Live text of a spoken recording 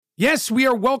Yes, we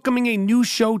are welcoming a new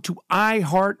show to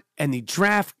iHeart and the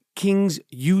DraftKings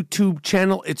YouTube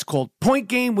channel. It's called Point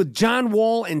Game with John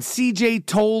Wall and CJ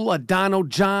Toledano.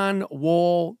 John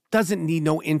Wall doesn't need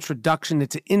no introduction.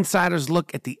 It's an insider's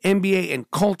look at the NBA and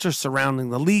culture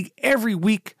surrounding the league. Every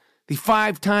week, the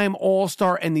five-time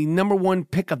All-Star and the number one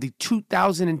pick of the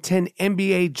 2010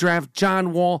 NBA Draft,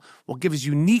 John Wall, will give his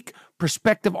unique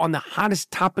perspective on the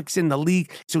hottest topics in the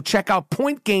league. So check out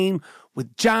Point Game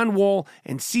with John Wall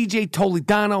and CJ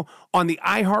Toledano on the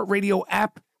iHeartRadio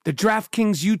app, the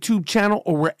DraftKings YouTube channel,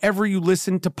 or wherever you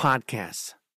listen to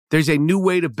podcasts. There's a new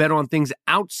way to bet on things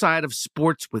outside of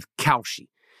sports with Kalshi.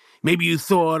 Maybe you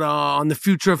thought on the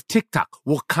future of TikTok.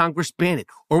 Will Congress ban it?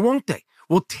 Or won't they?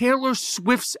 Will Taylor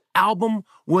Swift's album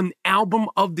win Album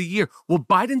of the Year? Will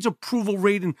Biden's approval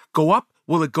rating go up?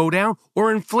 Will it go down?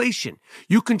 Or inflation?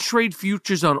 You can trade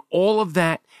futures on all of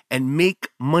that and make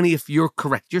money if you're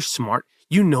correct. You're smart.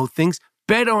 You know things.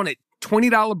 Bet on it.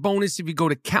 $20 bonus if you go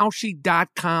to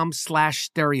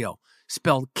Kalshi.com/stereo.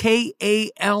 Spelled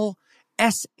Kalshi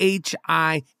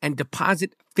and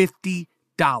deposit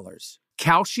 $50.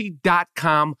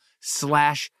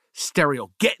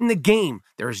 Kalshi.com/stereo. Get in the game.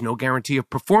 There is no guarantee of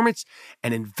performance.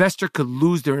 An investor could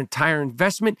lose their entire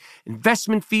investment.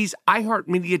 Investment fees.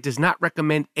 iHeartMedia does not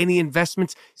recommend any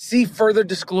investments. See further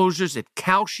disclosures at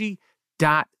Kalshi.com.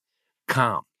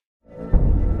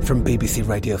 From BBC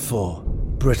Radio 4,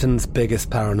 Britain's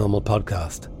biggest paranormal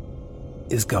podcast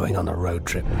is going on a road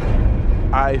trip.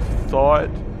 I thought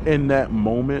in that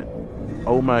moment,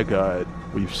 oh my God,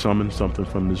 we've summoned something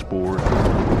from this board.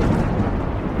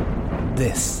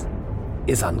 This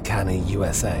is Uncanny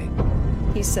USA.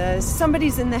 He says,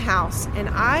 somebody's in the house, and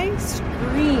I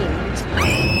screamed.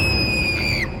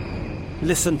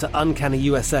 Listen to Uncanny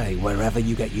USA wherever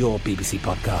you get your BBC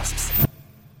podcasts,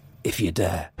 if you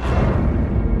dare.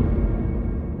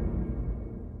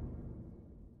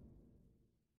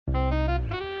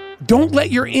 Don't let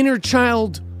your inner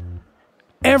child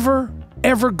ever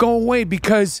go away,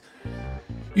 because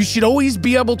you should always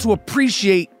be able to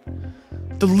appreciate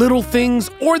the little things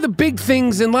or the big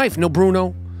things in life. No,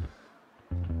 Bruno.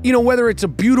 You know, whether it's a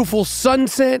beautiful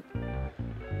sunset,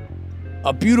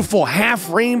 a beautiful half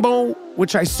rainbow,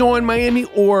 which I saw in Miami,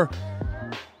 or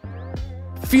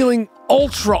feeling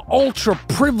ultra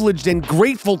privileged and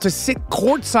grateful to sit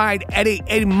courtside at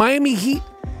a Miami Heat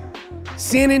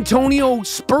San Antonio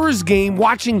Spurs game,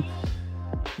 watching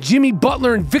Jimmy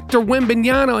Butler and Victor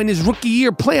Wembanyama in his rookie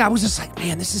year play. I was just like,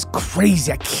 man, this is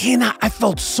crazy. I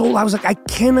was like, I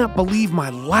cannot believe my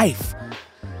life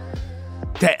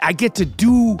that I get to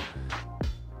do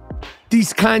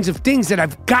these kinds of things, that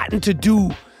I've gotten to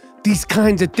do these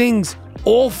kinds of things,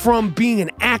 all from being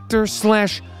an actor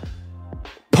slash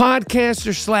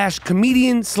podcaster slash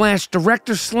comedian slash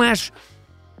director slash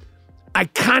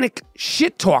iconic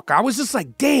shit talker. I was just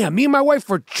like, damn, me and my wife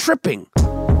were tripping.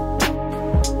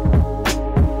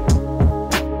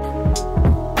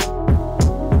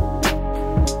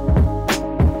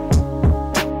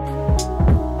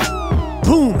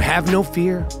 Boom, have no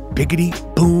fear. Biggity,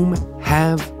 boom,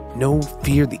 have no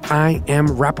fear. The I Am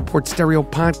Rappaport Stereo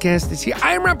Podcast is here.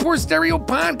 I Am Rappaport Stereo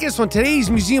Podcast on today's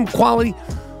museum quality,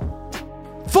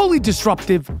 fully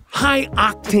disruptive, high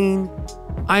octane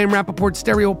I Am Rappaport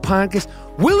Stereo Podcast.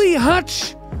 Willie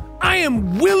Hutch. I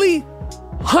am Willie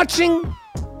Hutching.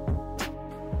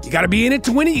 You got to be in it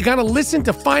to win it. You got to listen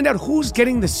to find out who's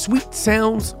getting the sweet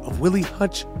sounds of Willie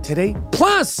Hutch today.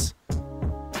 Plus,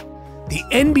 the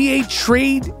NBA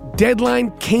trade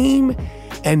deadline came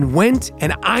and went,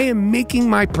 and I am making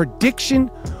my prediction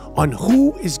on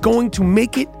who is going to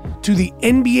make it to the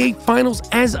NBA Finals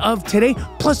as of today.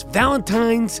 Plus,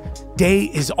 Valentine's Day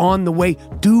is on the way.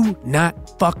 Do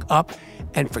not fuck up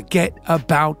and forget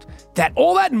about that.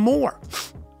 All that and more.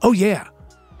 Oh, yeah.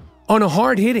 On a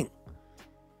hard-hitting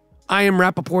I Am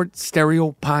Rappaport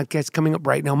Stereo Podcast coming up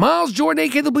right now. Miles Jordan,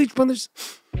 a.k.a. the Bleach Brothers,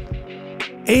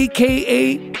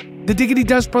 a.k.a. the Diggity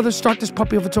Dust Brothers. Start this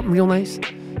puppy off with something real nice.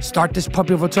 Start this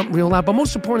puppy off with something real loud. But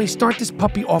most importantly, start this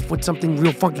puppy off with something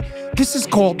real funky. This is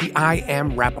called the I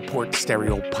Am Rappaport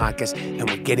Stereo Podcast, and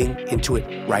we're getting into it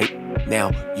right now.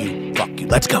 You fuck you.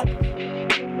 Let's go.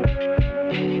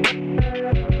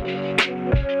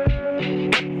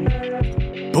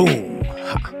 Boom.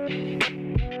 Ha.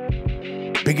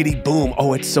 Biggity boom.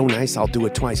 Oh, it's so nice. I'll do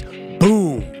it twice.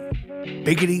 Boom.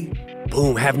 Biggity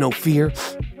boom. Have no fear.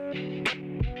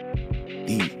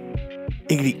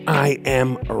 The I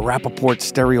Am Rappaport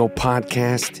Stereo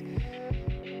Podcast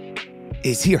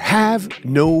is here. Have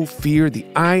no fear. The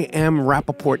I Am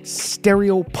Rappaport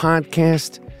Stereo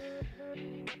Podcast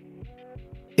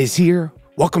is here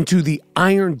Welcome to the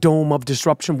Iron Dome of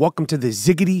Disruption. Welcome to the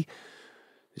Ziggity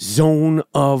Zone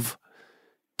of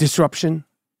Disruption.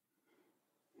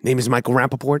 Name is Michael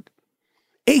Rappaport,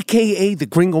 a.k.a. the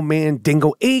Gringo Man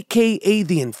Dingo, a.k.a.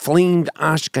 the Inflamed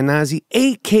Ashkenazi,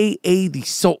 a.k.a. the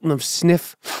Sultan of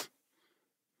Sniff,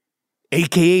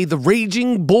 a.k.a. the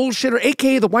Raging Bullshitter,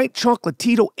 a.k.a. the White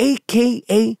Chocolatito,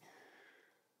 a.k.a.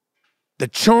 the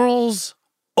Charles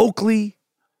Oakley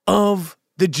of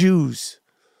the Jews.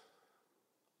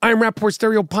 I am Rappaport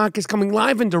Stereo Podcast coming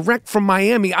live and direct from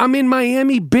Miami. I'm in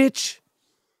Miami, bitch.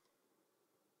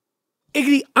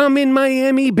 Iggity, I'm in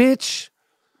Miami, bitch.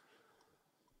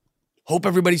 Hope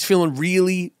everybody's feeling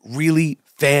really, really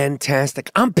fantastic.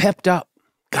 I'm pepped up.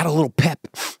 Got a little pep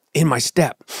in my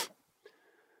step.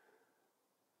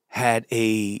 Had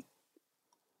a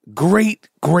great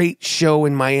show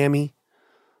in Miami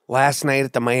last night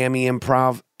at the Miami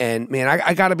Improv. And, man,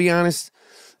 I got to be honest,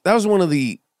 that was one of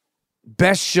the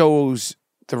best shows.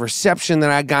 The reception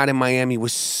that I got in Miami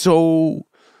was so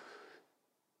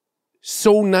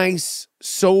nice,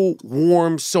 so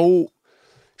warm, so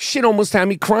shit almost had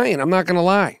me crying. I'm not going to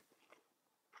lie.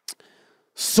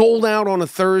 Sold out on a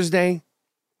Thursday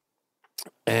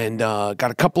and got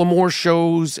a couple of more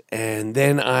shows. And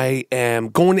then I am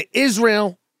going to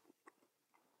Israel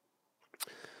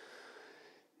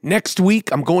next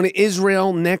week. I'm going to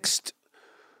Israel next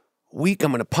week.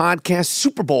 I'm going to podcast,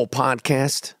 Super Bowl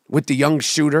podcast with the young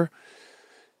shooter.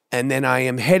 And then I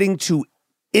am heading to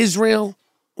Israel,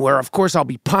 where, of course, I'll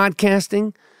be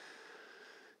podcasting.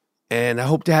 And I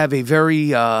hope to have a very,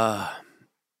 what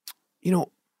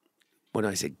do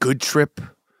I say, good trip.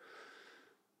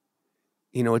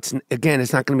 It's not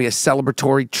going to be a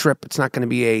celebratory trip. It's not going to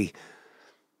be a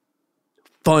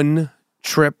fun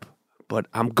trip. But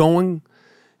I'm going,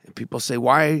 and people say,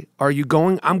 why are you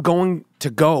going? I'm going to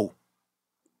go.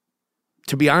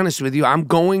 To be honest with you, I'm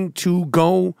going to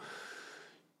go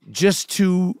just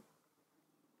to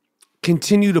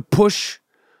continue to push,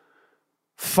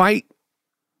 fight,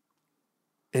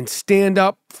 and stand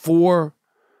up for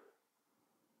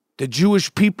the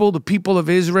Jewish people, the people of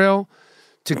Israel,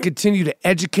 to continue to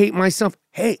educate myself.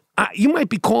 Hey, you might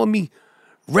be calling me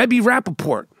Rebbe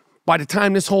Rappaport by the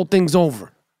time this whole thing's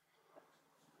over.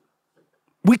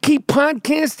 We keep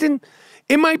podcasting.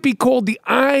 It might be called the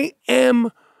I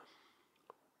Am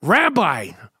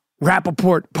Rabbi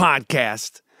Rappaport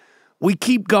podcast. We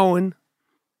keep going.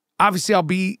 Obviously, I'll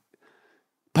be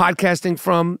podcasting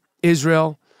from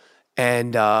Israel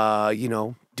and,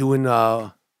 doing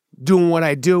what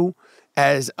I do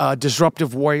as a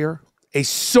disruptive warrior, a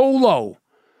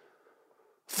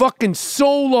fucking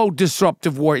solo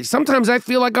disruptive warrior. Sometimes I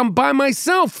feel like I'm by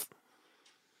myself.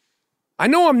 I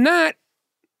know I'm not,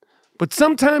 but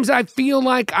sometimes I feel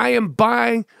like I am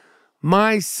by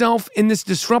myself in this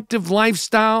disruptive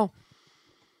lifestyle,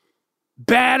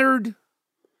 battered,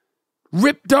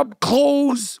 ripped up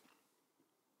clothes,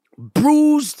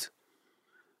 bruised,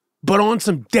 but on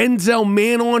some Denzel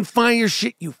Man on Fire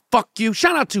shit, fuck you.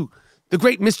 Shout out to the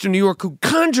great Mr. New York who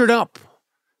conjured up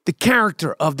the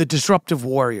character of the disruptive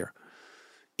warrior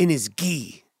in his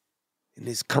gi, in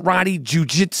his karate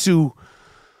jiu-jitsu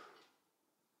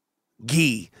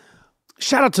gi.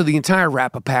 Shout out to the entire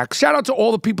Rappapack. Shout out to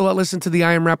all the people that listen to the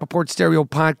I Am Rappaport Stereo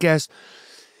podcast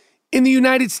in the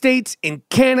United States, in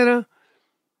Canada,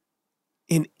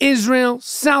 in Israel,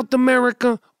 South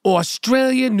America,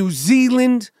 Australia, New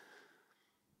Zealand,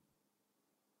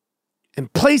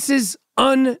 and places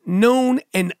unknown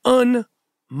and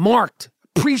unmarked.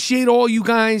 Appreciate all you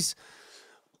guys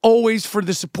always for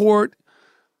the support.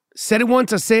 Said it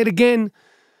once, I'll say it again.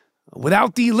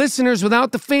 Without the listeners,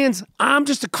 without the fans, I'm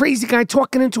just a crazy guy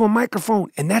talking into a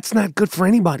microphone, and that's not good for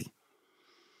anybody.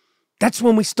 That's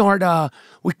when we start,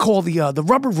 we call the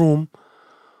rubber room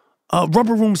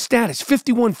status,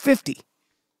 5150.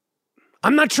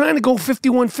 I'm not trying to go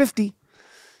 5150.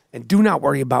 And do not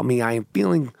worry about me. I am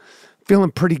feeling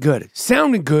pretty good.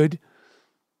 Sounding good.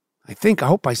 I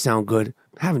hope I sound good.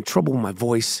 I'm having trouble with my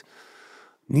voice.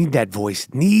 Need that voice.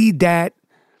 Need that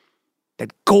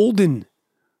golden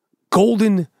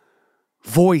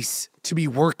voice to be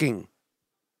working.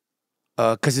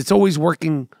 Because it's always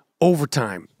working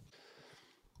overtime.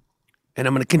 And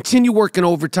I'm going to continue working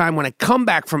overtime when I come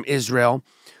back from Israel.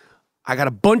 I got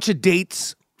a bunch of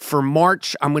dates for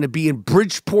March. I'm going to be in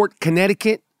Bridgeport,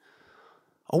 Connecticut.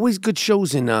 Always good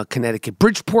shows in Connecticut.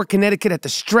 Bridgeport, Connecticut at the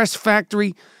Stress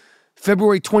Factory,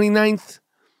 February 29th.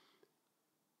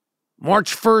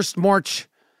 March 1st, March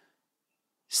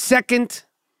 2nd.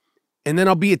 And then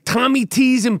I'll be at Tommy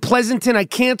T's in Pleasanton. I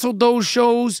canceled those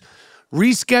shows.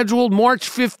 Rescheduled March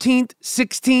 15th,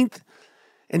 16th,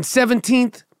 and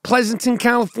 17th. Pleasanton,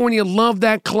 California. Love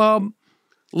that club.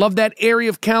 Love that area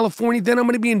of California. Then I'm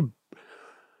going to be in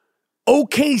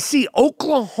OKC,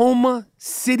 Oklahoma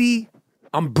City.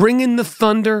 I'm bringing the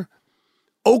Thunder.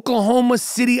 Oklahoma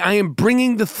City, I am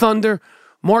bringing the Thunder.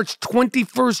 March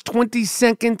 21st,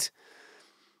 22nd,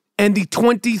 and the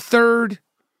 23rd.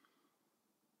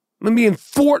 I'm going to be in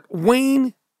Fort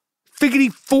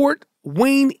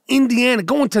Wayne, Indiana.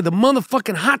 Going to the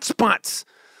motherfucking hot spots.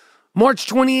 March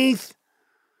 28th,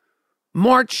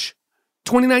 March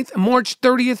 29th, and March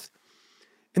 30th.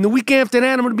 And the week after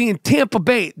that, I'm going to be in Tampa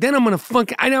Bay. Then I'm going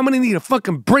to need a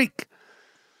fucking break.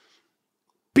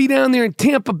 Be down there in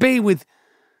Tampa Bay with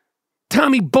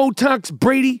Tommy Botox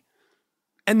Brady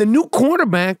and the new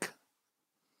quarterback,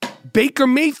 Baker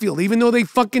Mayfield, even though they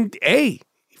fucking did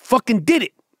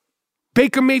it.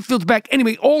 Baker Mayfield's back.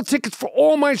 Anyway, all tickets for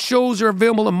all my shows are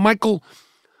available at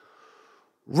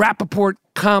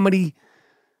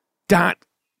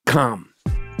michaelrappaportcomedy.com.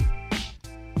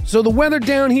 So the weather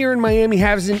down here in Miami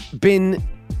hasn't been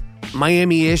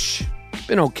Miami-ish.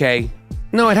 Been okay.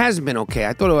 No, it hasn't been okay.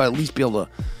 I thought I would at least be able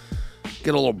to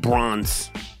get a little bronze.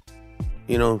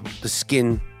 You know, the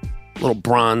skin, a little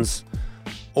bronze,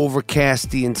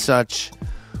 overcasty and such.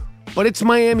 But it's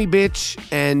Miami, bitch.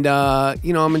 And,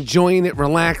 I'm enjoying it,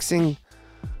 relaxing.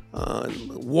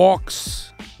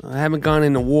 Walks. I haven't gone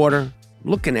in the water.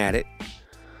 Looking at it.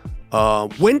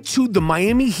 Went to the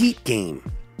Miami Heat game.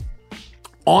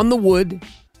 On the wood.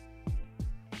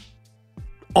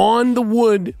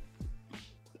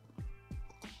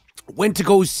 Went to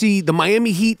go see the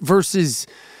Miami Heat versus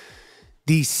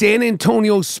the San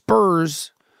Antonio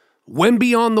Spurs.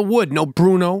 Wemby on the wood. No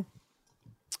Bruno.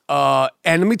 And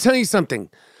let me tell you something.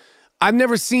 I've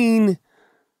never seen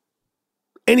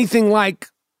anything like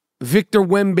Victor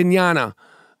Wembanyama.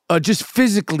 Just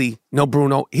physically. No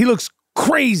Bruno. He looks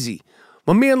crazy.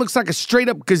 My man looks like a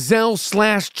straight-up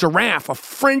gazelle/giraffe. A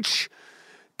French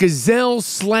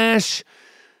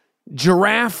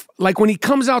gazelle/giraffe. Like when he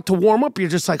comes out to warm up, you're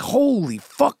just like, holy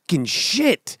fucking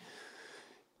shit.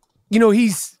 You know,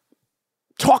 he's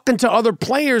talking to other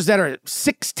players that are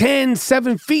 6'10",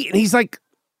 7 feet, and he's like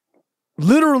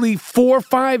literally 4 or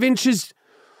 5 inches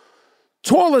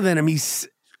taller than him. He's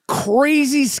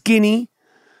crazy skinny.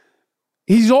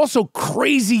 He's also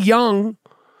crazy young.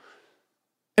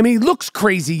 I mean, he looks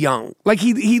crazy young. Like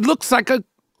he looks like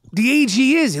the age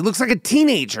he is. He looks like a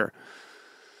teenager.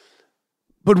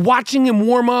 But watching him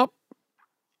warm up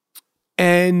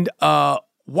and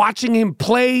watching him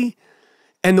play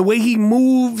and the way he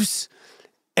moves,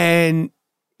 and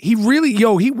he really,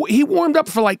 he warmed up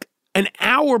for like an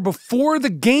hour before the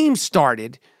game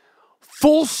started,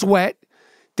 full sweat.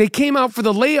 They came out for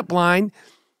the layup line.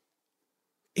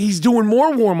 He's doing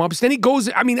more warm-ups. Then he goes,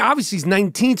 I mean, obviously he's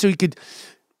 19, so he could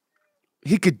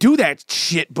do that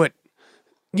shit, but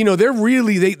you know, they're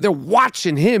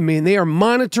watching him, man. They are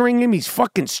monitoring him. He's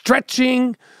fucking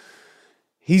stretching.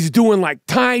 He's doing like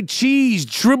Tai Chi. He's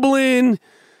dribbling.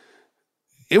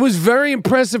 It was very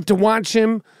impressive to watch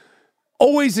him.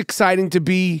 Always exciting to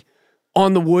be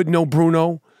on the wood, no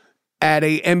Bruno, at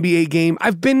a NBA game.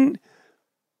 I've been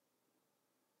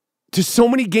to so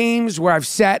many games where I've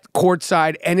sat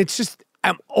courtside, and it's just,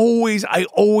 I always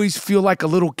feel like a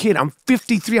little kid. I'm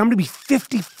 53. I'm going to be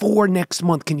 54 next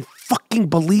month. Can you fucking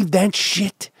believe that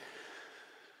shit?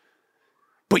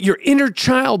 But your inner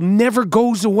child never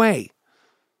goes away.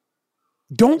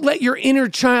 Don't let your inner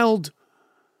child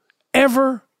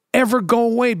ever go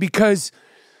away, because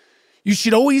you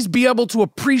should always be able to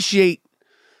appreciate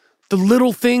the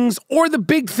little things or the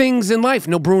big things in life.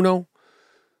 No, Bruno.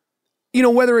 You know,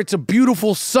 whether it's a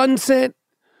beautiful sunset,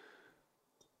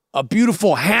 a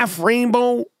beautiful half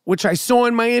rainbow, which I saw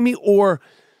in Miami, or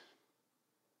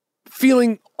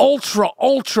feeling ultra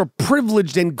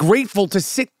privileged and grateful to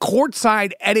sit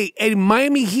courtside at a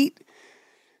Miami Heat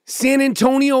San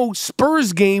Antonio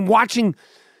Spurs game, watching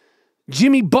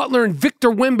Jimmy Butler and Victor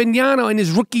Wembanyama in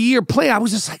his rookie year play. I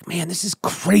was just like, man, this is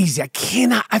crazy. I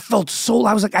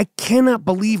was like, I cannot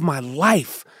believe my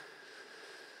life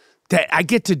that I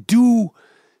get to do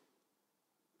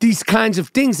these kinds of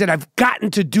things, that I've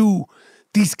gotten to do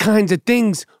these kinds of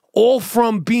things, all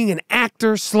from being an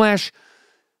actor /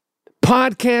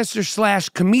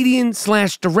 podcaster / comedian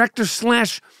 / director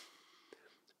 /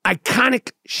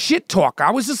 iconic shit talker.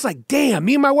 I was just like, damn,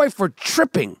 me and my wife were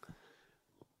tripping.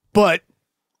 But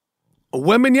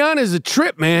Wembanyama is a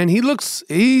trip, man.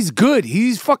 He's good.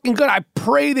 He's fucking good. I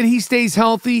pray that he stays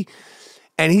healthy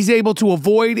and he's able to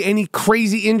avoid any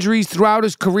crazy injuries throughout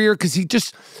his career, because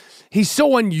he's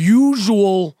so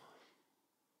unusual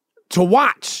to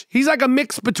watch. He's like a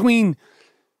mix between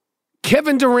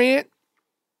Kevin Durant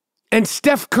and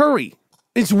Steph Curry.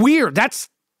 It's weird. That's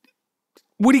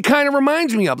what he kind of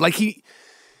reminds me of. Like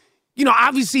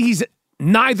obviously he's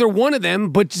neither one of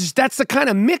them, but just that's the kind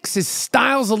of mix. His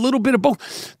style's a little bit of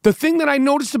both. The thing that I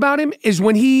noticed about him is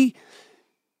when he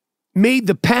made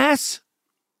the pass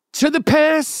to the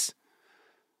pass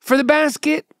for the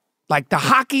basket, like the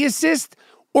hockey assist,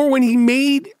 or when he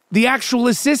made the actual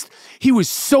assist, he was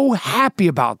so happy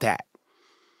about that.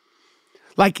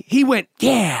 Like he went,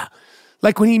 yeah.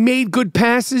 Like when he made good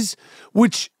passes,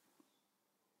 which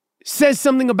says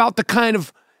something about the kind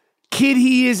of kid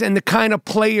he is and the kind of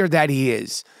player that he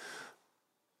is.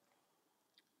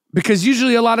 Because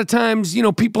usually a lot of times,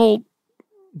 people,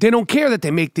 they don't care that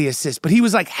they make the assist, but he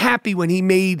was like happy when he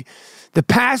made the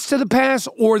pass to the pass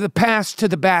or the pass to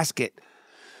the basket.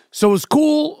 So it was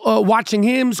cool watching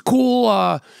him. It's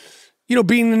cool,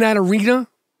 being in that arena.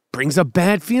 Brings up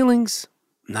bad feelings.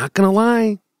 Not going to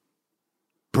lie.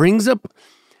 Brings up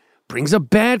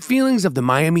bad feelings of the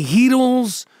Miami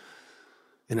Heatles.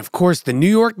 And, of course, the New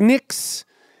York Knicks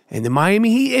and the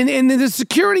Miami Heat. And the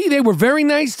security, they were very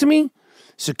nice to me.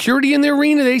 Security in the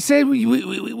arena, they said,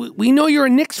 we know you're a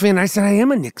Knicks fan. I said, I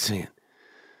am a Knicks fan.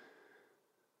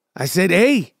 I said,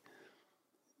 hey,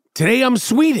 today I'm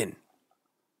Sweden,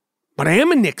 but I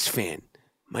am a Knicks fan.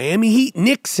 Miami Heat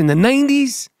Knicks in the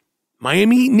 90s.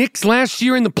 Miami Heat Knicks last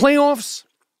year in the playoffs.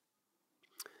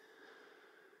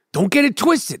 Don't get it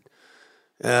twisted.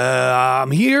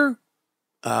 I'm here.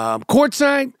 I'm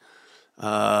courtside.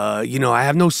 I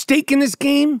have no stake in this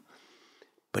game.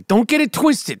 But don't get it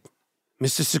twisted,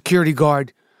 Mr. Security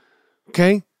Guard.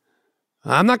 Okay?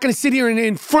 I'm not going to sit here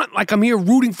in front like I'm here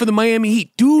rooting for the Miami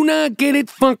Heat. Do not get it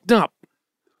funked up.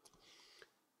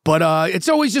 But it's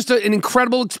always just an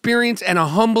incredible experience and a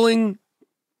humbling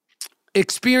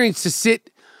experience to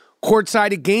sit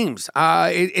courtside at games.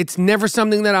 It's never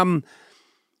something that I'm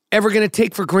ever going to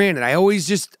take for granted. I always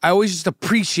just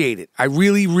appreciate it. I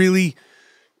really, really,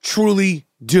 truly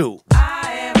do.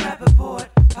 I am Rappaport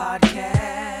Podcast.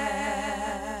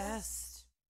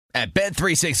 At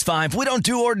Bet365, we don't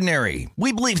do ordinary.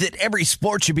 We believe that every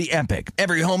sport should be epic.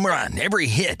 Every home run, every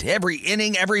hit, every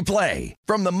inning, every play.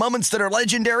 From the moments that are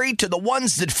legendary to the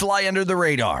ones that fly under the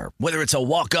radar. Whether it's a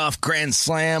walk-off grand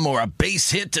slam or a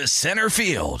base hit to center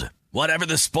field. Whatever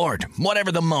the sport,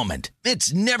 whatever the moment,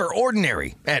 it's never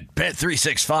ordinary at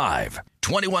Bet365.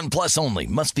 21 plus only.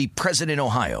 Must be present in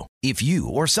Ohio. If you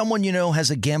or someone you know has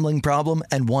a gambling problem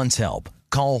and wants help,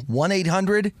 call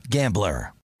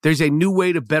 1-800-GAMBLER. There's a new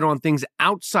way to bet on things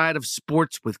outside of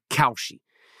sports with Kalshi.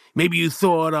 Maybe you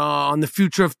thought on the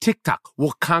future of TikTok.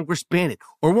 Will Congress ban it?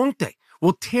 Or won't they?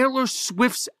 Will Taylor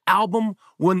Swift's album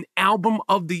win Album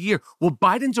of the Year? Will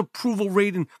Biden's approval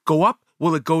rating go up?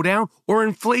 Will it go down? Or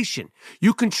inflation?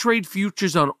 You can trade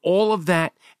futures on all of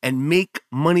that and make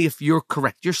money if you're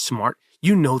correct. You're smart.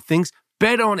 You know things.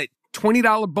 Bet on it.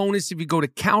 $20 bonus if you go to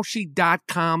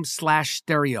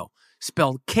Kalshi.com/stereo.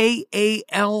 Spelled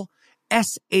Kalshi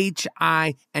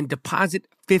and deposit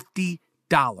 $50.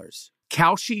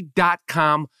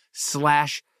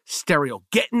 Kalshi.com/stereo.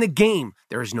 Get in the game.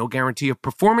 There is no guarantee of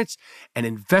performance. An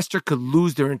investor could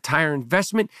lose their entire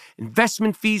investment.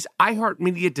 Investment fees.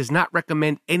 iHeartMedia does not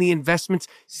recommend any investments.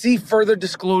 See further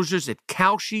disclosures at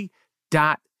Kalshi.com.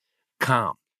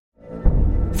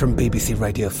 From BBC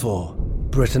Radio 4,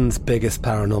 Britain's biggest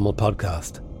paranormal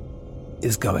podcast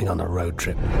is going on a road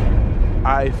trip.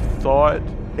 I thought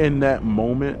in that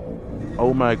moment,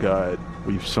 oh my God,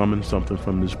 we've summoned something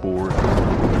from this board.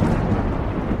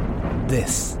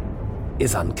 This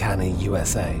is Uncanny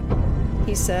USA.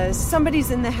 He says,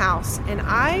 somebody's in the house, and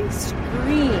I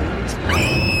screamed.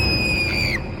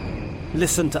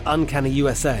 Listen to Uncanny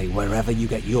USA wherever you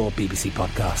get your BBC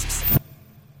podcasts,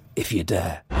 if you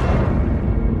dare.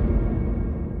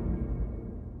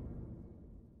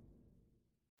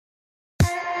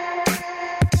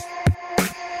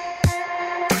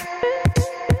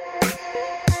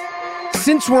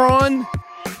 Since we're on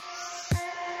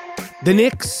the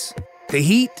Knicks, the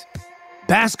Heat,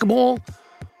 basketball,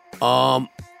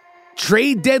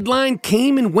 trade deadline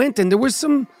came and went, and there was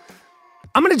some,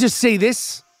 I'm going to just say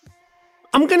this.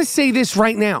 I'm going to say this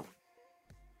right now.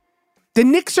 The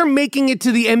Knicks are making it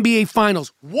to the NBA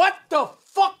Finals. What the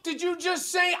fuck did you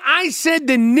just say? I said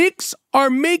the Knicks are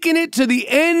making it to the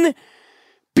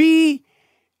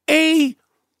NBA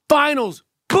Finals.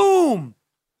 Boom.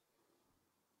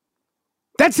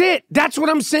 That's it. That's what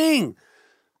I'm saying.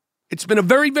 It's been a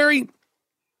very, very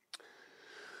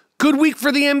good week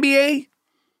for the NBA.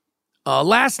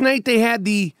 Last night they had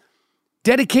the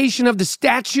dedication of the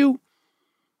statue.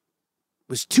 It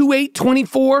was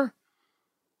 2/8/24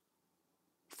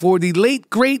 for the late,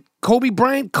 great Kobe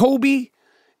Bryant. Kobe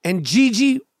and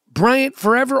Gigi Bryant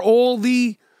forever, all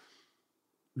the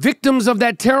victims of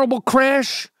that terrible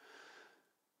crash.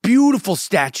 Beautiful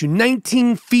statue,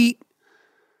 19 feet,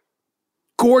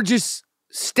 gorgeous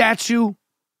statue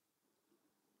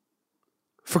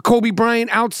for Kobe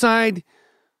Bryant outside.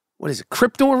 What is it,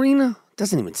 Crypto Arena?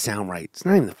 Doesn't even sound right. It's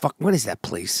not even the fuck. What is that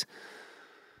place?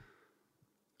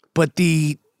 But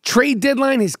the trade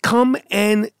deadline has come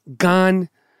and gone.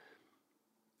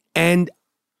 And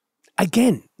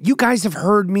again, you guys have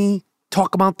heard me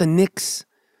talk about the Knicks.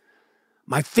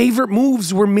 My favorite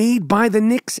moves were made by the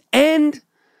Knicks and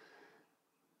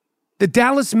the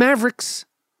Dallas Mavericks.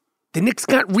 The Knicks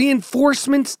got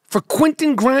reinforcements for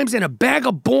Quentin Grimes and a bag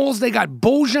of balls. They got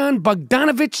Bojan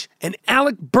Bogdanovic and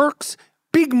Alec Burks.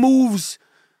 Big moves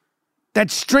that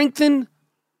strengthen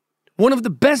one of the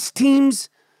best teams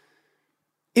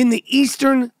in the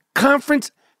Eastern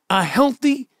Conference. A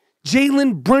healthy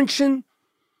Jalen Brunson,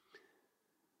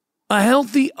 a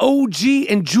healthy OG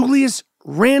and Julius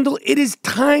Randle. It is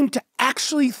time to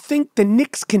actually think the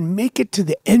Knicks can make it to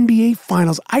the NBA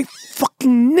Finals. I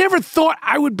fucking never thought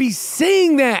I would be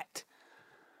saying that.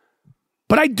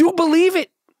 But I do believe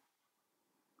it.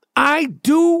 I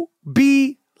do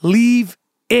believe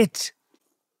it.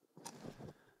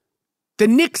 The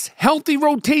Knicks' healthy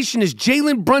rotation is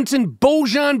Jalen Brunson,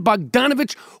 Bojan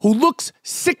Bogdanovic, who looks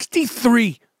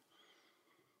 63.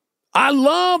 I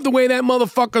love the way that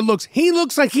motherfucker looks. He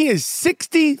looks like he is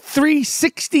 63,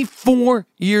 64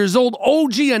 years old.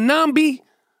 OG Anunoby,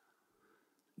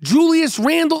 Julius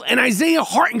Randle, and Isaiah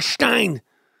Hartenstein,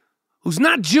 who's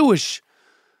not Jewish.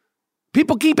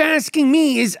 People keep asking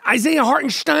me, is Isaiah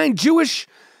Hartenstein Jewish?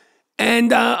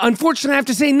 And unfortunately, I have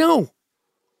to say no.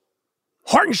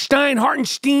 Hartenstein,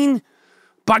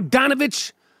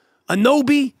 Bogdanovic,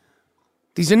 Anunoby.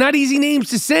 These are not easy names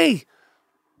to say.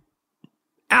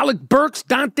 Alec Burks,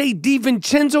 Dante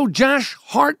DiVincenzo, Josh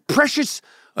Hart, Precious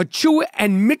Achiuwa,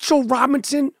 and Mitchell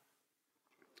Robinson,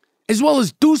 as well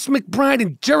as Deuce McBride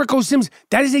and Jericho Sims.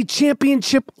 That is a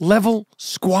championship-level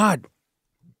squad.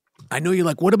 I know you're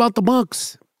like, what about the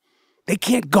Bucks? They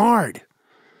can't guard.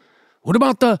 What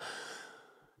about the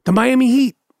Miami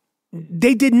Heat?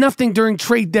 They did nothing during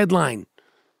trade deadline.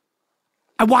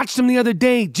 I watched them the other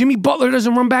day. Jimmy Butler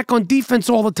doesn't run back on defense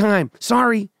all the time.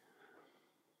 Sorry.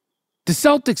 The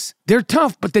Celtics, they're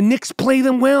tough, but the Knicks play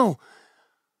them well.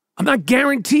 I'm not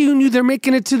guaranteeing you they're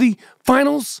making it to the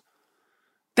finals.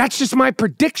 That's just my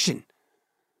prediction.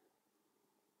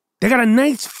 They got a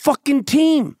nice fucking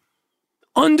team.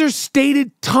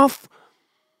 Understated, tough,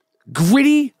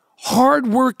 gritty,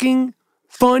 hardworking,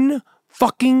 fun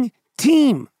fucking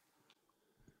team.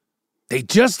 They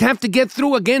just have to get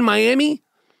through, again, Miami,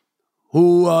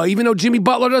 who, even though Jimmy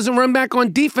Butler doesn't run back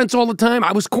on defense all the time,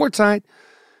 I was courtside.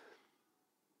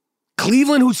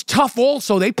 Cleveland, who's tough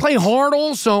also. They play hard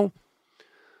also.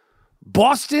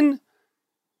 Boston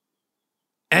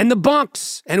and the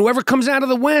Bucks and whoever comes out of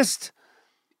the West,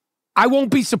 I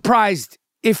won't be surprised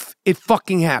if it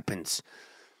fucking happens.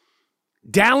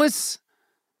 Dallas,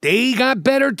 they got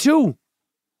better too.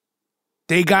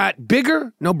 They got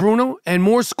bigger, no Bruno, and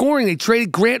more scoring. They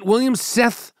traded Grant Williams,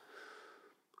 Seth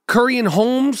Curry, and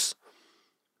Holmes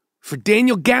for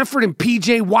Daniel Gafford and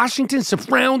P.J. Washington,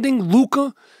 surrounding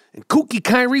Luka and Kookie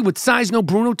Kyrie with size, no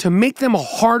Bruno, to make them a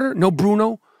harder, no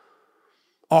Bruno,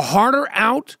 a harder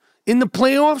out in the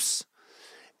playoffs.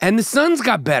 And the Suns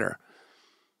got better.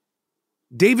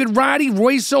 David Roddy,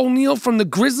 Royce O'Neal from the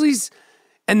Grizzlies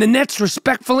and the Nets,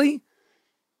 respectfully.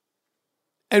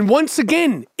 And once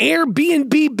again,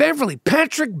 Airbnb Beverly,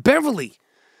 Patrick Beverly.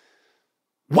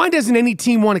 Why doesn't any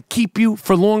team want to keep you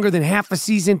for longer than half a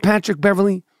season, Patrick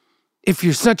Beverly? If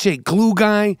you're such a glue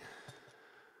guy,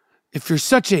 if you're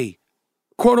such a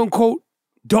quote-unquote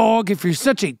dog, if you're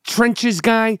such a trenches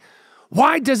guy,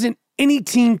 why doesn't any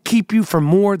team keep you for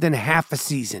more than half a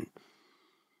season?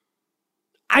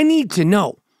 I need to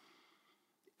know.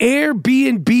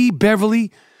 Airbnb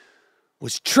Beverly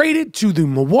was traded to the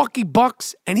Milwaukee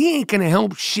Bucks, and he ain't going to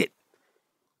help shit.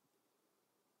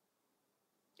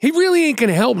 He really ain't going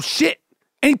to help shit.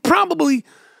 And he probably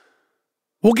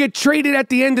will get traded at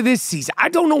the end of this season. I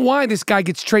don't know why this guy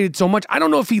gets traded so much. I don't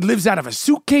know if he lives out of a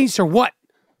suitcase or what.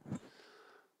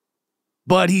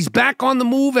 But he's back on the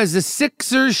move as the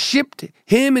Sixers shipped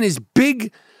him and his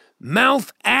big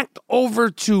mouth act over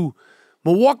to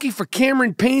Milwaukee for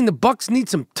Cameron Payne. The Bucks need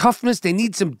some toughness. They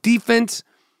need some defense.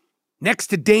 Next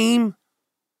to Dame,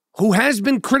 who has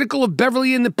been critical of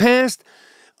Beverly in the past.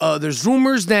 There's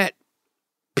rumors that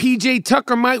PJ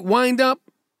Tucker might wind up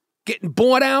getting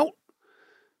bought out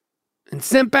and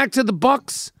sent back to the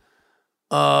Bucks.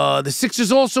 The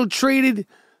Sixers also traded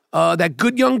that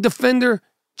good young defender,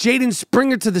 Jaden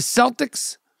Springer to the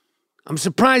Celtics. I'm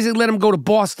surprised they let him go to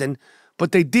Boston,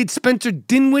 but they did. Spencer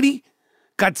Dinwiddie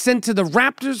got sent to the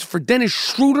Raptors for Dennis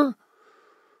Schroeder,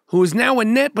 who is now a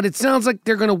net, but it sounds like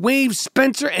they're going to waive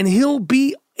Spencer, and he'll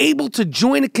be able to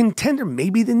join a contender,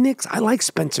 maybe the Knicks. I like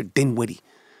Spencer Dinwiddie.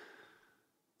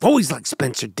 I've always liked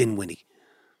Spencer Dinwiddie.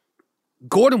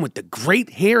 Gordon with the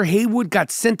great hair, Haywood, got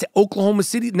sent to Oklahoma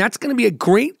City, and that's going to be a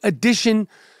great addition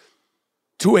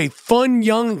to a fun,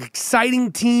 young,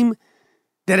 exciting team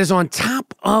that is on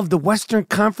top of the Western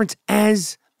Conference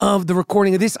as of the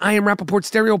recording of this I Am Rappaport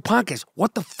Stereo podcast.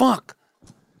 What the fuck?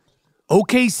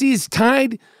 OKC is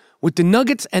tied with the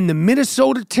Nuggets and the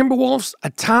Minnesota Timberwolves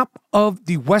atop of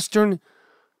the Western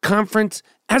Conference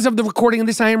as of the recording of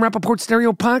this I Am Rappaport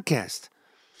Stereo podcast.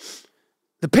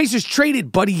 The Pacers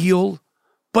traded Buddy Hield,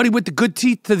 Buddy with the good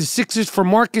teeth, to the Sixers for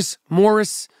Marcus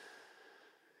Morris.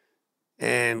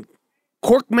 And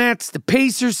Cork Mats, the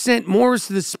Pacers sent Morris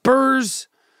to the Spurs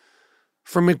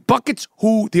for McBuckets,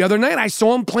 who the other night I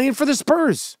saw him playing for the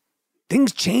Spurs.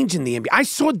 Things change in the NBA. I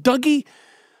saw Dougie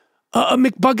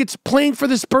McBuckets playing for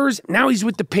the Spurs. Now he's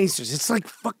with the Pacers. It's like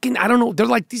fucking, I don't know. They're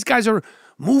like, these guys are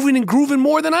moving and grooving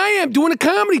more than I am, doing a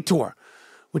comedy tour,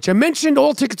 which I mentioned.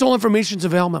 All tickets, all information is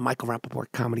available at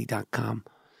michaelrappaportcomedy.com.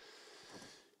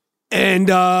 And,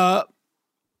 I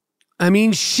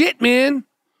mean, shit, man.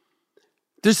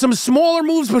 There's some smaller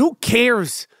moves, but who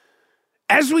cares?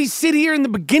 As we sit here in the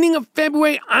beginning of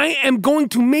February, I am going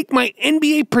to make my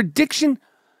NBA prediction.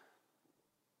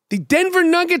 The Denver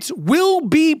Nuggets will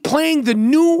be playing the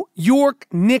New York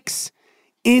Knicks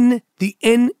in the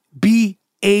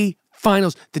NBA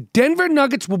Finals. The Denver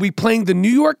Nuggets will be playing the New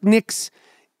York Knicks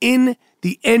in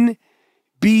the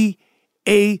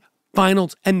NBA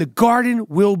Finals, and the Garden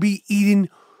will be eaten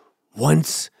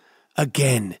once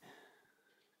again.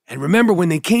 And remember, when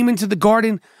they came into the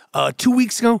Garden 2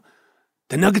 weeks ago,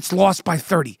 the Nuggets lost by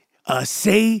 30.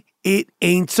 Say it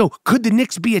ain't so. Could the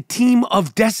Knicks be a team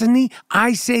of destiny?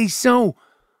 I say so.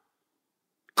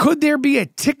 Could there be a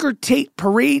ticker tape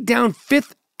parade down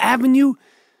Fifth Avenue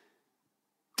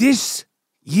this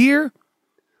year?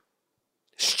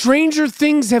 Stranger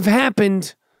things have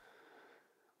happened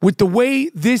with the way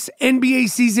this NBA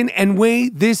season and way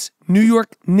this New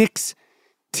York Knicks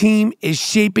team is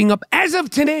shaping up as of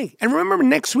today. And remember,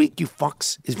 next week, you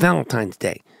fucks, is Valentine's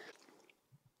Day.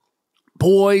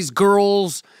 Boys,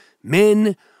 girls,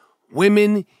 men,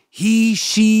 women, he,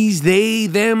 she's, they,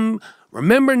 them.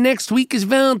 Remember, next week is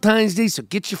Valentine's Day, so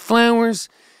get your flowers,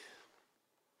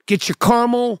 get your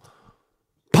caramel,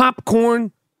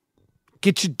 popcorn,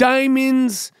 get your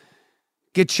diamonds,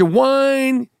 get your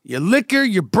wine, your liquor,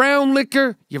 your brown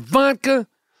liquor, your vodka.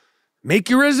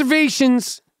 Make your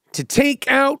reservations to take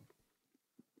out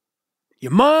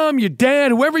your mom, your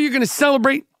dad, whoever you're going to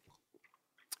celebrate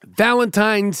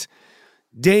Valentine's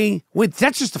Day with.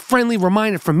 That's just a friendly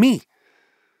reminder from me,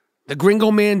 the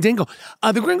Gringo Mandingo.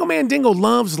 The Gringo Mandingo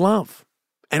loves love,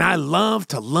 and I love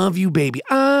to love you, baby.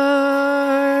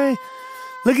 I,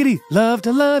 look at he, love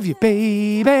to love you,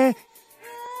 baby.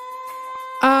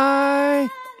 I,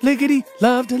 lickety,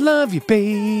 love to love you,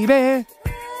 baby.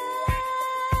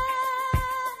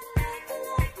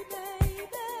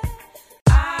 I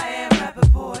Am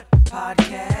Rappaport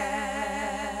Podcast.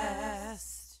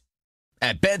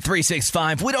 At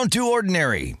Bet365, we don't do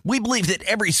ordinary. We believe that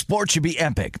every sport should be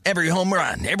epic. Every home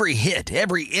run, every hit,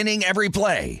 every inning, every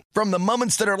play. From the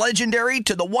moments that are legendary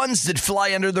to the ones that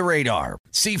fly under the radar.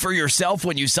 See for yourself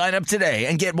when you sign up today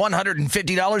and get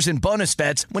 $150 in bonus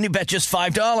bets when you bet just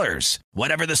 $5.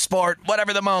 Whatever the sport,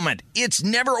 whatever the moment, it's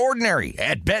never ordinary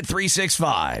at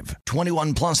Bet365.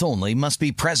 21 plus only. Must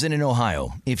be present in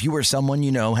Ohio. If you or someone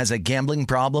you know has a gambling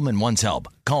problem and wants help,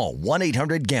 call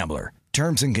 1-800-GAMBLER.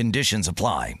 Terms and conditions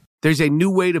apply. There's a new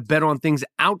way to bet on things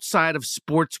outside of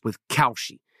sports with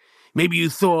Kalshi. Maybe you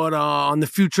thought on the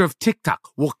future of TikTok.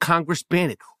 Will Congress ban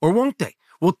it? Or won't they?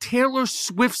 Will Taylor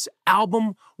Swift's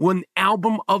album win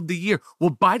Album of the Year?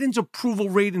 Will Biden's approval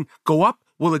rating go up?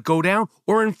 Will it go down?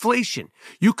 Or inflation?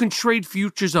 You can trade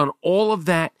futures on all of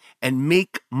that and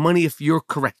make money if you're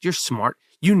correct. You're smart.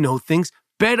 You know things.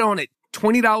 Bet on it.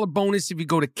 $20 bonus if you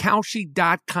go to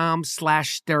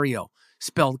Kalshi.com/stereo.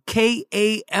 Spelled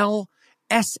Kalshi,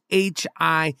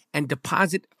 and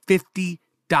deposit $50.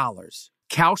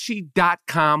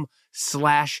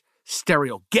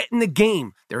 Kalshi.com/stereo. Get in the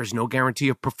game. There is no guarantee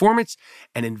of performance.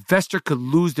 An investor could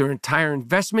lose their entire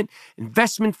investment.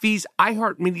 Investment fees.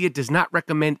 iHeartMedia does not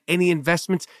recommend any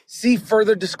investments. See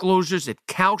further disclosures at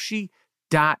Kalshi.com.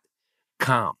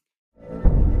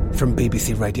 From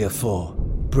BBC Radio 4,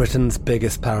 Britain's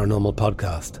biggest paranormal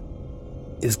podcast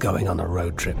is going on a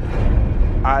road trip.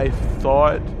 I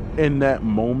thought in that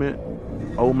moment,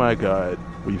 oh my God,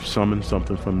 we've summoned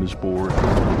something from this board.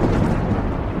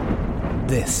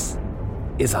 This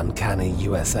is Uncanny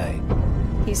USA.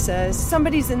 He says,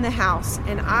 somebody's in the house,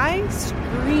 and I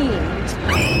screamed.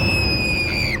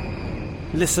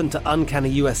 Listen to Uncanny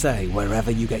USA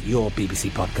wherever you get your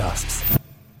BBC podcasts,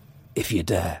 if you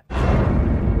dare.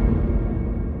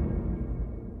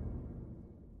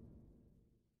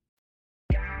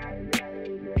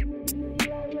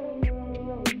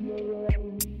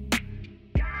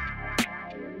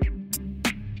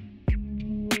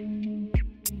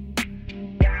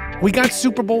 We got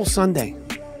Super Bowl Sunday.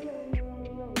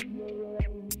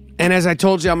 And as I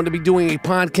told you, I'm going to be doing a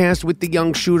podcast with the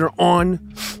young shooter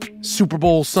on Super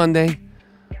Bowl Sunday.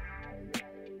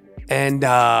 And they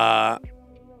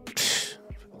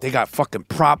got fucking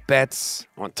prop bets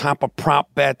on top of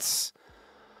prop bets.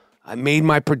 I made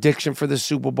my prediction for the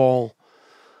Super Bowl.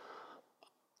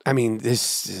 I mean, the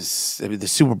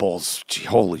Super Bowl's,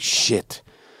 holy shit.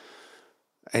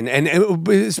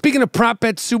 And speaking of prop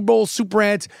bets, Super Bowl, super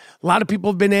ads, a lot of people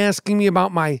have been asking me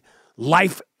about my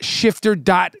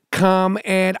lifeshifter.com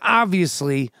ad.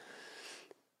 Obviously,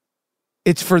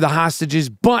 it's for the hostages,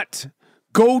 but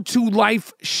go to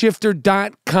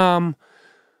lifeshifter.com.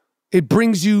 It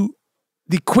brings you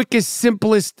the quickest,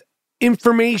 simplest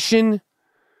information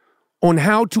on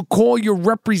how to call your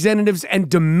representatives and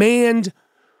demand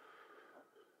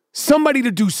somebody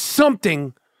to do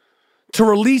something to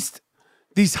release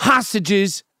these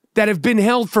hostages that have been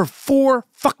held for 4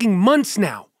 fucking months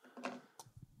now.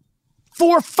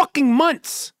 4 fucking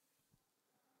months.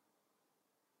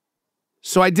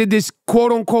 So I did this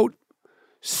quote-unquote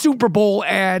Super Bowl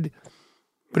ad,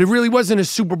 but it really wasn't a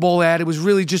Super Bowl ad. It was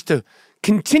really just to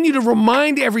continue to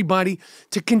remind everybody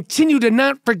to continue to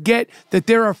not forget that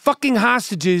there are fucking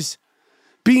hostages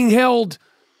being held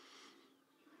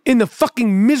in the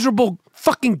fucking miserable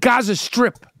fucking Gaza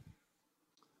Strip.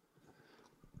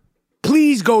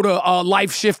 Please go to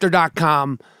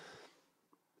lifeshifter.com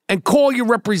and call your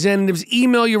representatives,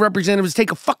 email your representatives,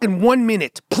 take a fucking 1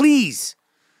 minute, please.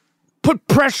 Put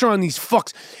pressure on these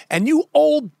fucks. And you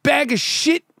old bag of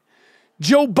shit,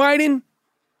 Joe Biden,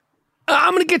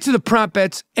 I'm going to get to the prop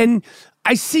bets, and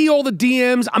I see all the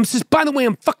DMs. By the way,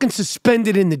 I'm fucking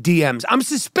suspended in the DMs. I'm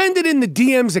suspended in the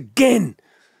DMs again.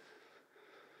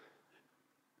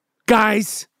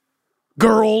 Guys,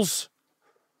 girls,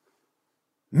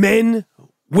 men,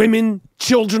 women,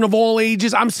 children of all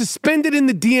ages. I'm suspended in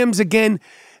the DMs again.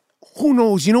 Who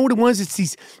knows? You know what it was?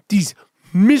 It's these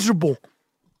miserable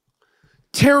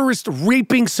terrorist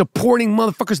raping, supporting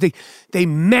motherfuckers. They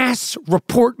mass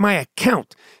report my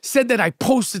account. Said that I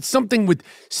posted something with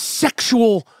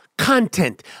sexual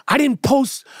content. I didn't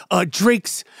post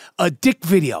Drake's dick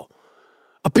video.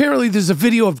 Apparently there's a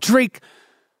video of Drake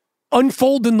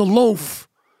unfolding the loaf.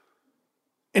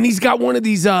 And he's got one of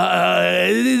these,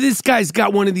 this guy's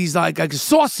got one of these like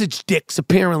sausage dicks,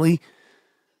 apparently.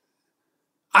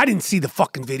 I didn't see the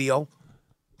fucking video.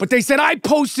 But they said I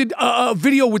posted a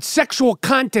video with sexual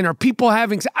content or people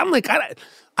having, I'm like,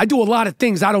 I do a lot of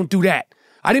things. I don't do that.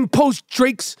 I didn't post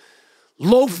Drake's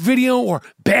loaf video or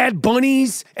Bad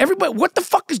Bunnies. Everybody, what the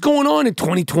fuck is going on in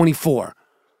 2024?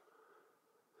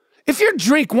 If you're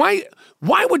Drake, why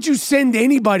would you send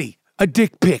anybody a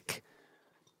dick pic?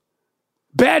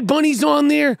 Bad Bunny's on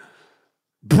there,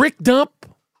 bricked up.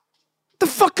 What the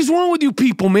fuck is wrong with you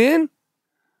people, man?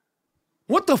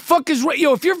 What the fuck is right?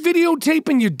 Yo, if you're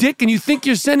videotaping your dick and you think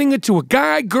you're sending it to a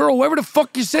guy, girl, whoever the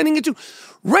fuck you're sending it to,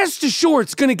 rest assured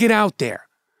it's gonna get out there.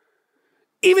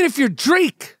 Even if you're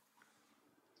Drake,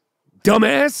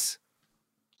 dumbass,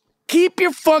 keep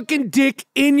your fucking dick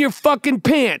in your fucking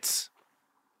pants.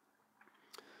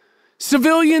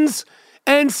 Civilians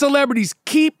and celebrities,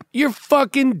 keep your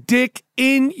fucking dick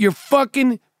in your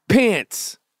fucking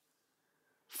pants.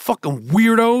 Fucking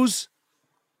weirdos.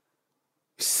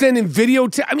 Sending video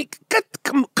to, I mean,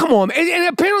 come on. And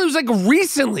apparently it was like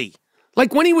recently.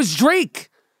 Like when he was Drake.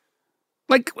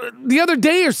 Like the other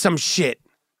day or some shit.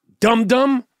 Dumb.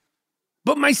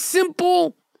 But my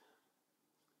simple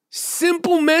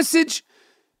message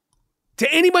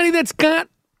to anybody that's got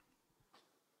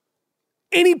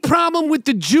any problem with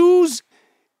the Jews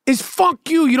is fuck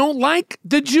you. You don't like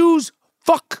the Jews?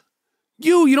 Fuck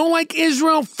you. You don't like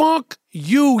Israel? Fuck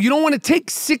you. You don't want to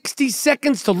take 60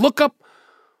 seconds to look up.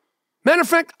 Matter of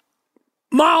fact,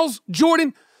 Miles,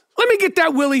 Jordan, let me get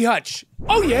that Willie Hutch.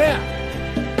 Oh, yeah.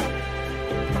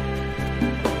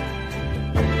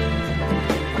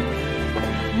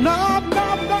 No.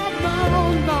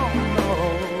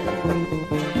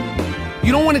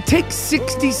 You don't want to take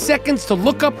 60 seconds to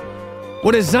look up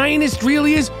What a Zionist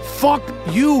really is? Fuck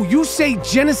you. You say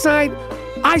genocide,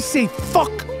 I say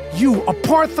fuck you.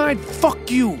 Apartheid,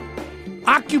 fuck you.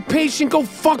 Occupation, go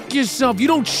fuck yourself. You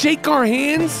don't shake our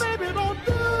hands.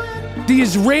 The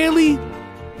Israeli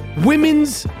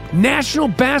women's national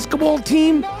basketball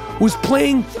team was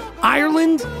playing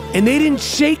Ireland and they didn't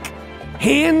shake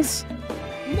hands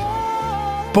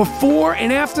before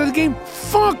and after the game.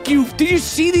 Fuck you. Did you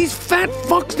see these fat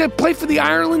fucks that play for the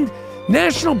Ireland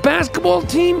national basketball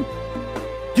team?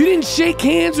 You didn't shake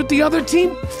hands with the other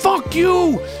team? Fuck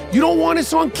you. You don't want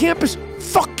us on campus?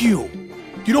 Fuck you.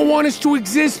 You don't want us to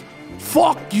exist?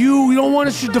 Fuck you. You don't want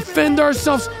us to defend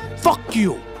ourselves? Fuck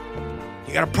you.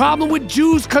 You got a problem with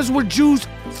Jews because we're Jews?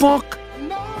 Fuck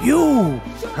you.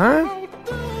 Huh?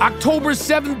 October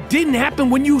 7th didn't happen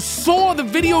when you saw the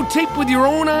videotape with your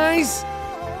own eyes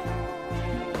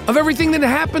of everything that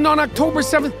happened on October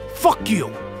 7th? Fuck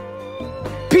you.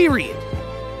 Period.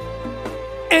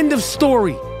 End of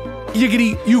story.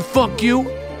 Yiggity, you fuck you.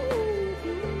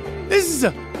 This is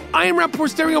a I Am Rappaport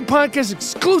Stereo Podcast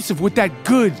exclusive with that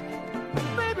good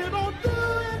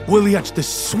Willie Hutch, the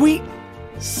sweet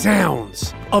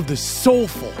sounds of the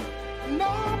soulful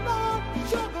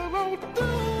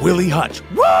Willie Hutch.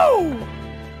 Woo!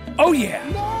 Oh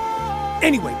yeah.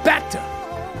 Anyway, back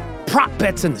to prop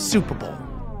bets in the Super Bowl.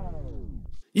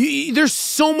 There's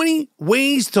so many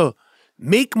ways to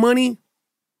make money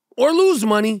or lose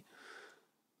money.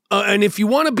 And if you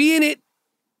want to be in it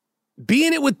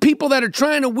with people that are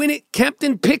trying to win it,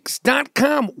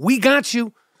 CaptainPicks.com. We got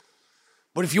you.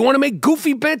 But if you want to make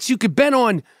goofy bets, you could bet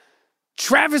on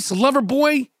Travis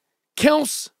Loverboy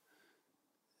Kelce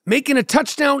making a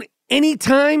touchdown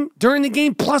anytime during the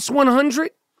game, plus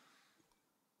 100.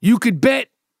 You could bet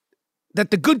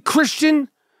that the good Christian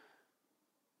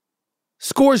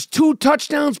scores 2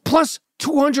 touchdowns, plus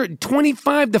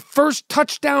 225, the first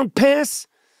touchdown pass.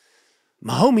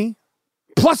 Mahomie,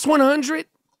 plus 100.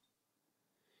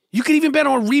 You could even bet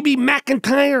on Reby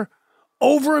McEntire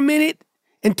over a minute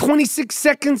and 26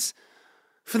 seconds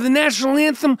for the national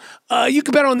anthem. You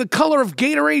could bet on the color of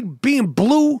Gatorade being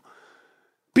blue,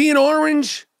 being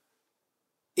orange.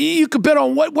 You could bet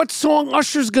on what song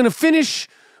Usher's going to finish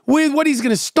with, what he's going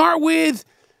to start with,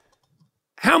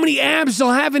 how many abs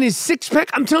he'll have in his six-pack.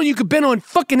 I'm telling you could bet on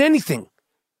fucking anything.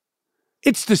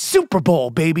 It's the Super Bowl,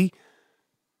 baby.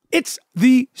 It's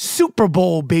the Super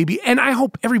Bowl, baby. And I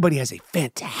hope everybody has a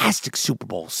fantastic Super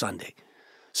Bowl Sunday.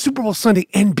 Super Bowl Sunday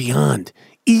and beyond.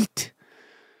 Eat,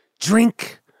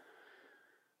 drink,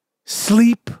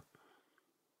 sleep,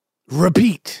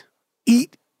 repeat.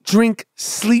 Eat, drink,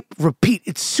 sleep, repeat.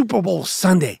 It's Super Bowl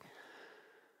Sunday.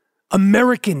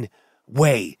 American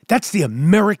way. That's the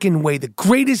American way. The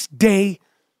greatest day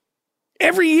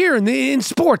every year in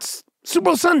sports. Super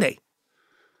Bowl Sunday.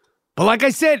 But like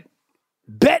I said,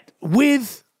 bet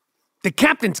with the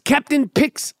captains.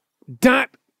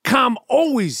 CaptainPicks.com.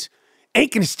 Always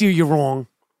ain't going to steer you wrong.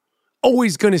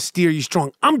 Always going to steer you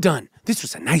strong. I'm done. This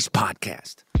was a nice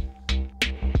podcast.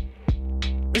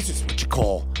 This is what you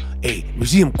call a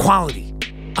museum quality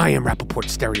I Am Rappaport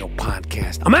Stereo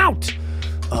Podcast. I'm out.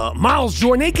 Miles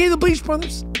Jordan, a.k.a. the Bleach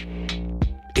Brothers.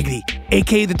 Iggy,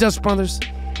 a.k.a. the Dust Brothers.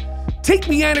 Take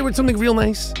me at it with something real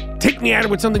nice. Take me at it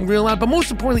with something real loud. But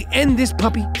most importantly, end this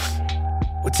puppy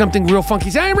with something real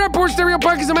funky. I Am Rappaport Stereo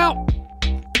Podcast. I'm out.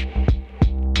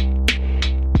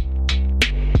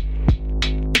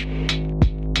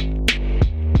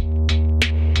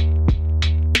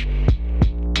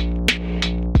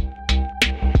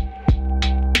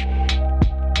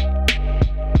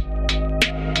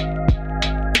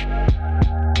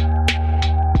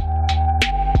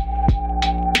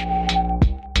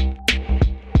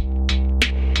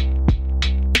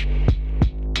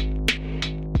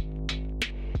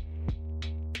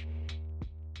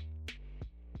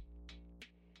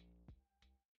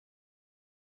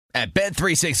 At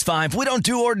Bet365, we don't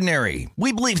do ordinary.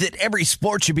 We believe that every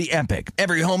sport should be epic.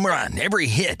 Every home run, every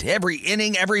hit, every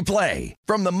inning, every play.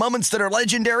 From the moments that are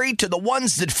legendary to the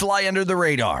ones that fly under the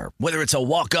radar. Whether it's a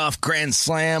walk-off grand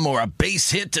slam or a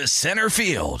base hit to center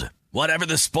field. Whatever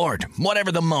the sport,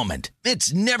 whatever the moment.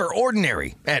 It's never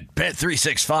ordinary at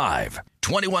Bet365.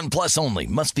 21 plus only.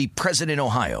 Must be present in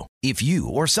Ohio. If you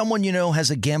or someone you know has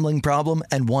a gambling problem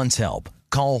and wants help,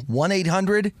 call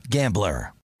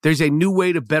 1-800-GAMBLER. There's a new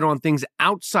way to bet on things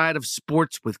outside of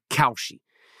sports with Kalshi.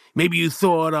 Maybe you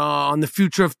thought on the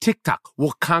future of TikTok.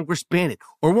 Will Congress ban it?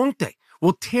 Or won't they?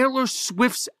 Will Taylor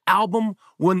Swift's album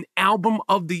win Album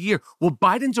of the Year? Will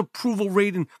Biden's approval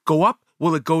rating go up?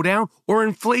 Will it go down? Or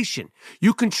inflation?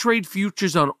 You can trade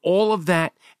futures on all of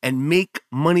that and make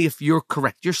money if you're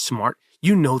correct. You're smart.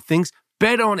 You know things.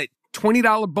 Bet on it.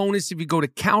 $20 bonus if you go to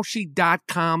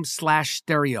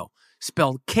Kalshi.com/stereo.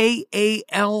 Spelled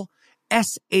KALSHI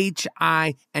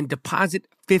and deposit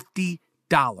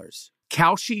 $50.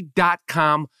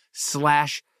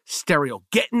 Kalshi.com/stereo.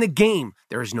 Get in the game.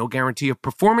 There is no guarantee of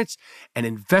performance. An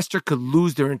investor could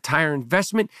lose their entire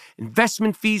investment.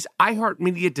 Investment fees.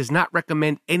 iHeartMedia does not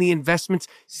recommend any investments.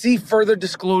 See further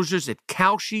disclosures at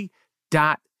Kalshi.com.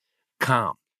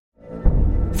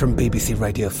 From BBC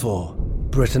Radio 4,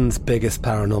 Britain's biggest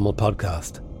paranormal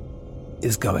podcast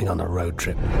is going on a road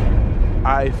trip.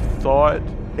 I thought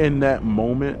in that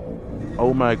moment,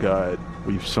 oh my God,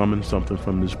 we've summoned something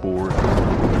from this board.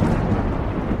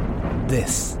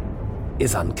 This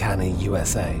is Uncanny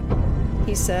USA.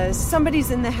 He says,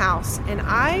 somebody's in the house, and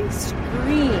I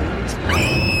screamed.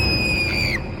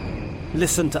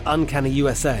 Listen to Uncanny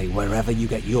USA wherever you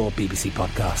get your BBC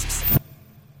podcasts,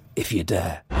 if you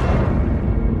dare.